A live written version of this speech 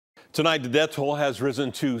Tonight, the death toll has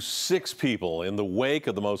risen to 6 people in the wake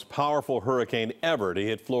of the most powerful hurricane ever to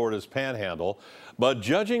hit Florida's Panhandle. But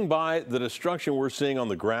judging by the destruction we're seeing on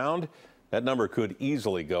the ground, that number could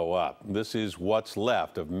easily go up. This is what's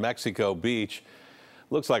left of Mexico Beach.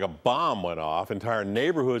 Looks like a bomb went off. Entire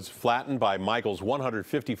neighborhoods flattened by Michael's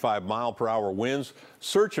 155-mile-per-hour winds.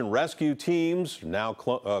 Search and rescue teams now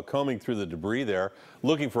combing through the debris there,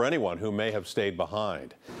 looking for anyone who may have stayed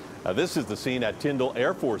behind. This is the scene at Tyndall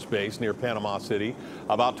Air Force Base near Panama City,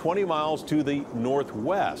 about 20 miles to the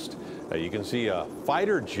northwest. You can see a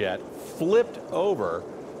fighter jet flipped over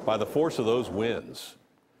by the force of those winds.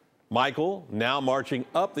 Michael now marching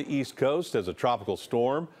up the East Coast as a tropical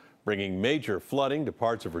storm, bringing major flooding to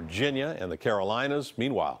parts of Virginia and the Carolinas.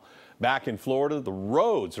 Meanwhile, back in Florida, the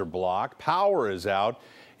roads are blocked, power is out,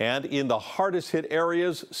 and in the hardest hit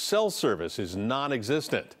areas, cell service is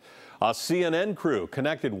non-existent. A CNN crew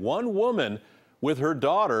connected one woman with her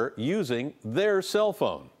daughter using their cell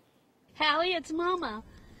phone. Hallie, it's Mama.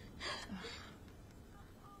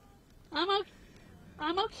 I'm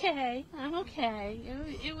okay. I'm okay.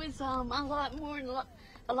 It was a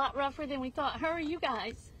lot rougher than we thought. How are you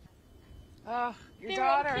guys? Your They're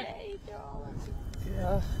daughter. Okay. They're all okay.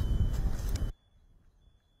 Yeah.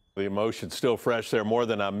 The emotion still fresh there. More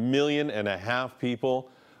than 1.5 million people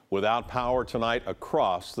without power tonight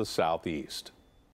across the southeast.